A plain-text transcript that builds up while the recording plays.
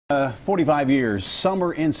45 years,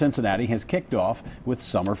 summer in Cincinnati has kicked off with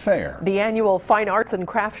Summerfair. The annual Fine Arts and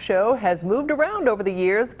Crafts Show has moved around over the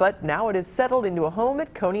years, but now it is settled into a home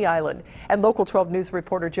at Coney Island. And Local 12 News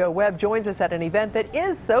reporter Joe Webb joins us at an event that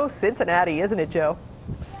is so Cincinnati, isn't it, Joe?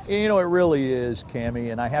 You know, it really is,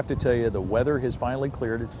 Cammie, and I have to tell you, the weather has finally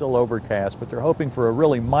cleared. It's still overcast, but they're hoping for a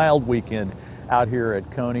really mild weekend out here at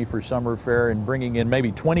Coney for Summerfair and bringing in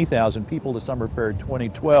maybe 20,000 people to Summerfair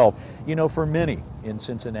 2012. You know, for many in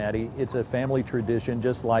Cincinnati, it's a family tradition,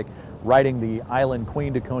 just like riding the Island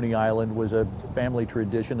Queen to Coney Island was a family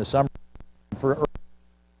tradition, a summer for.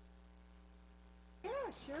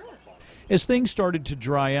 As things started to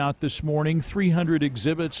dry out this morning, 300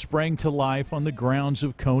 exhibits sprang to life on the grounds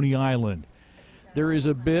of Coney Island. There is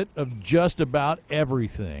a bit of just about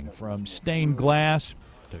everything, from stained glass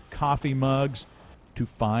to coffee mugs to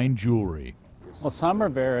fine jewelry. Well,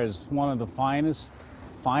 Summerfair is one of the finest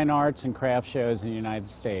fine arts and craft shows in the United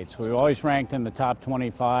States. We've always ranked in the top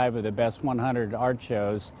 25 of the best 100 art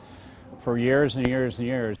shows for years and years and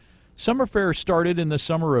years. Summerfair started in the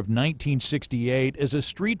summer of 1968 as a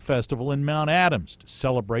street festival in Mount Adams to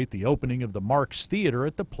celebrate the opening of the Marx Theater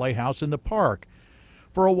at the Playhouse in the Park.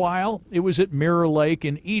 For a while, it was at Mirror Lake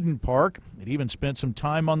in Eden Park. It even spent some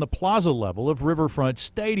time on the plaza level of Riverfront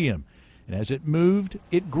Stadium. And as it moved,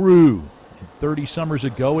 it grew. And 30 summers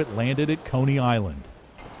ago, it landed at Coney Island.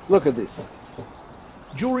 Look at this.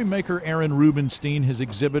 Jewelry maker Aaron Rubenstein has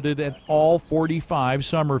exhibited at all 45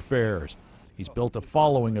 summer fairs. He's built a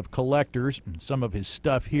following of collectors, and some of his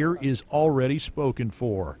stuff here is already spoken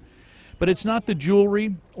for. But it's not the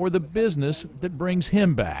jewelry or the business that brings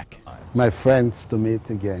him back. My friends to meet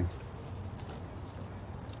again.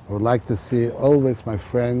 I would like to see always my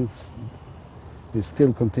friends. We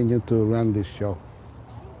still continue to run this show.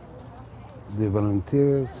 The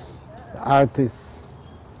volunteers, the artists,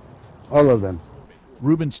 all of them.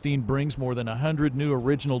 Rubenstein brings more than 100 new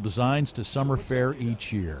original designs to Summerfair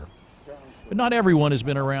each year. But not everyone has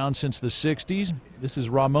been around since the 60s. This is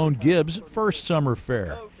Ramon Gibbs' first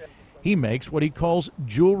Summerfair. He makes what he calls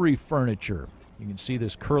jewelry furniture. You can see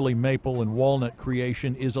this curly maple and walnut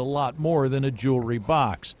creation is a lot more than a jewelry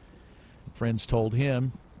box. Friends told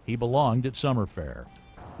him he belonged at Summerfair.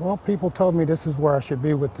 Well, people told me this is where I should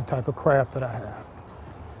be with the type of craft that I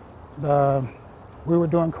have. We were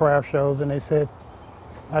doing craft shows and they said,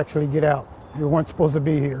 actually get out. You weren't supposed to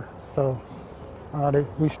be here. So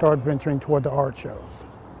we started venturing toward the art shows.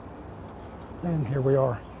 And here we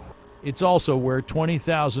are. It's also where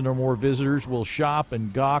 20,000 or more visitors will shop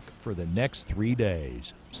and gawk for the next 3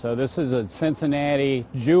 days. So this is a Cincinnati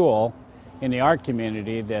jewel in the art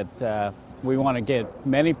community that we want to get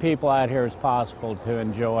many people out here as possible to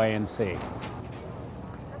enjoy and see.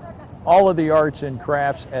 All of the arts and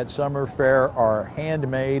crafts at Summerfair are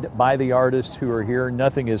handmade by the artists who are here.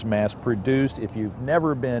 Nothing is mass-produced. If you've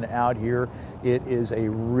never been out here, it is a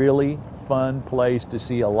really fun place to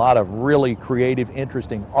see a lot of really creative,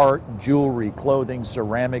 interesting art, jewelry, clothing,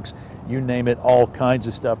 ceramics, you name it, all kinds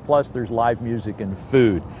of stuff. Plus, there's live music and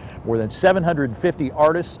food. More than 750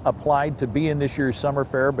 artists applied to be in this year's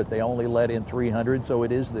Summerfair, but they only let in 300, so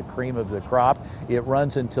it is the cream of the crop. It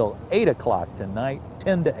runs until 8 o'clock tonight,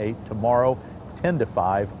 10 to 8 tomorrow, 10 to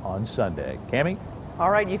 5 on Sunday. Cammie?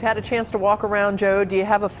 All right, you've had a chance to walk around, Joe. Do you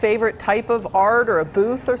have a favorite type of art or a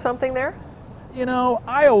booth or something there? You know,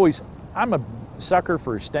 I'm a sucker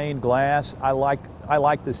for stained glass. I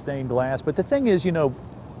like the stained glass, but the thing is, you know,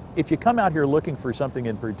 if you come out here looking for something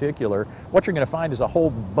in particular, what you're going to find is a whole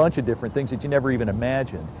bunch of different things that you never even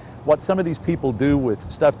imagined. What some of these people do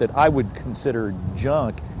with stuff that I would consider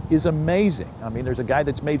junk is amazing. I mean, there's a guy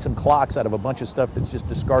that's made some clocks out of a bunch of stuff that's just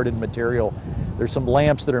discarded material. There's some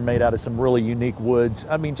lamps that are made out of some really unique woods.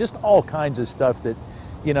 I mean, just all kinds of stuff that,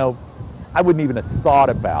 you know, I wouldn't even have thought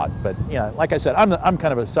about. But, you know, like I said, I'm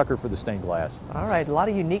kind of a sucker for the stained glass. All right, a lot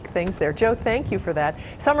of unique things there. Joe, thank you for that.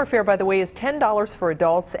 Summerfair, by the way, is $10 for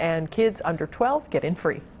adults, and kids under 12 get in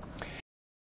free.